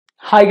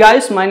Hi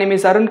guys, my name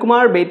is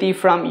𝗃𝗗𝗃𝗍𝗃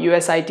from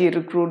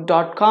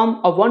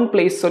usitrecruit.com, a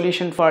one-place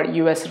solution for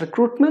US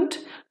recruitment.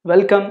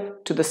 Welcome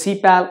to the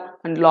CEIPAL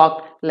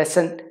Unlock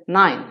Lesson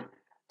 9.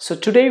 So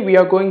today we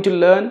are going to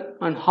learn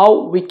on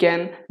how we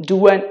can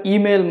do an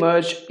email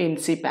merge in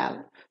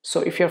CEIPAL.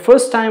 So if you're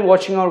first time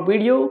watching our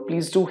video,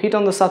 please do hit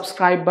on the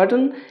subscribe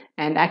button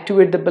and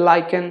activate the bell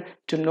icon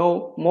to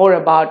know more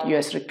about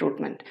US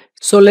recruitment.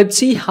 So let's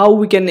see how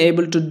we can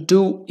able to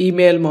do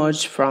email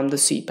merge from the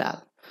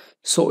CEIPAL.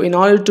 So in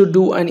order to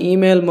do an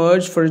email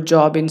merge for a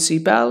job in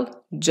CEIPAL,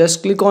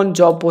 just click on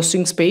job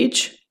postings page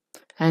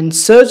and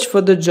search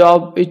for the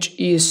job which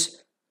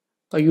is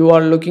you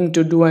are looking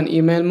to do an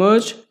email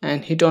merge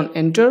and hit on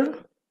enter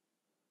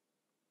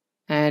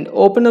and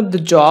open up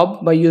the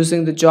job by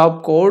using the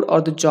job code or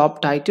the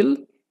job title.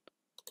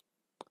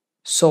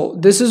 So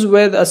this is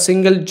where a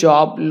single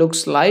job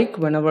looks like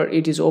whenever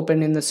it is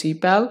open in the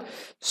CEIPAL.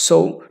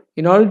 So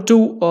in order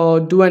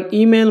to do an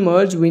email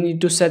merge, we need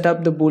to set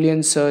up the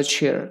boolean search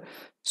here.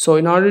 So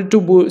in order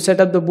to set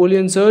up the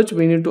boolean search,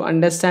 we need to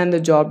understand the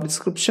job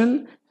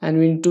description and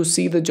we need to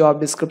see the job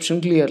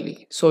description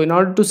clearly. So in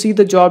order to see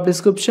the job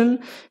description,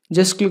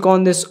 just click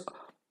on this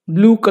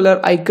blue color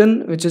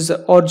icon, which is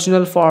the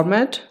original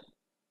format,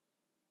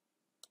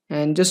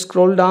 and just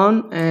scroll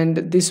down and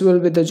this will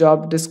be the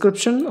job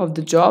description of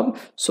the job.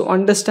 So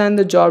understand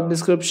the job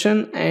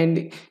description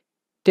and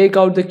take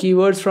out the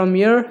keywords from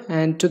here,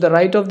 and to the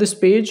right of this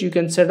page you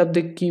can set up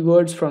the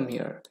keywords from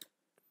here.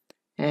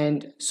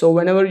 And so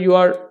whenever you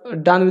are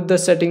done with the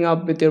setting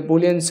up with your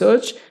boolean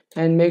search,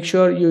 and make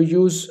sure you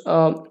use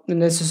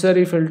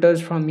necessary filters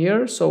from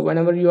here. So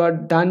whenever you are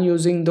done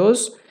using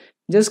those,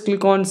 just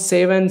click on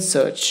save and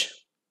search.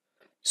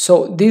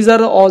 So these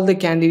are all the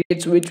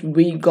candidates which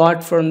we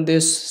got from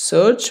this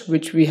search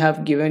which we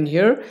have given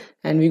here,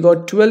 and we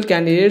got 12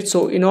 candidates.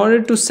 So in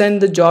order to send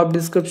the job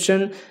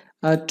description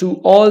to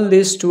all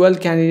these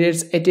 12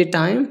 candidates at a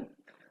time,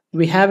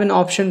 we have an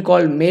option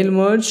called mail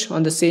merge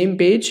on the same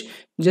page.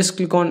 Just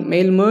click on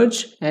mail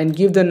merge and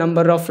give the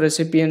number of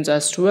recipients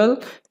as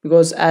 12,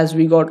 because as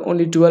we got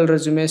only 12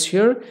 resumes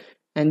here,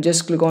 and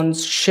just click on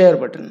share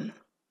button.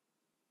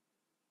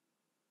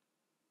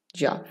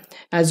 Yeah,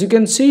 as you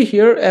can see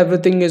here,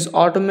 everything is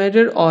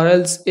automated, or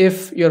else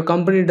if your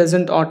company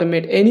doesn't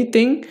automate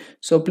anything,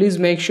 so please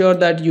make sure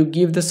that you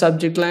give the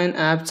subject line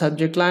app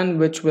subject line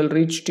which will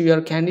reach to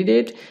your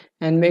candidate,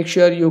 and make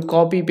sure you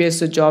copy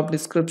paste the job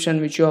description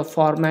which you have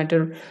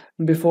formatted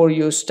before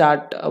you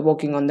start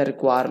working on the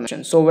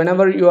requirement. So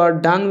whenever you are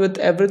done with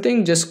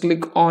everything, just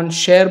click on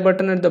share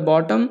button at the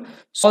bottom.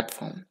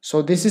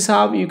 So this is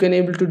how you can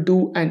able to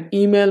do an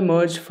email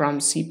merge from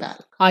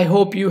CEIPAL. I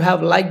hope you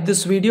have liked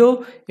this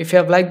video. If you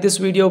have liked this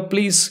video,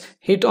 please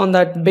hit on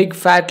that big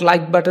fat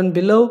like button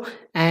below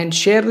and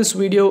share this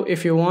video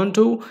if you want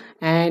to,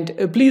 and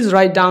please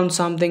write down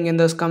something in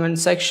this comment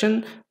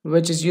section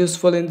which is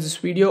useful in this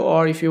video,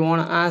 or if you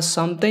want to ask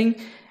something.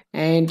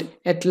 And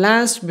at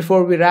last,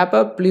 before we wrap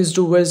up, please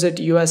do visit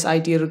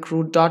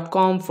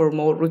usitrecruit.com for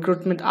more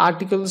recruitment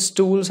articles,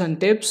 tools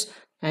and tips,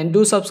 and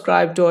do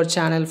subscribe to our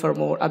channel for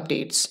more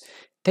updates.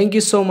 Thank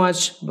you so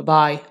much. Bye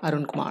bye.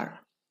 𝗃𝗗𝗃𝗍𝗃.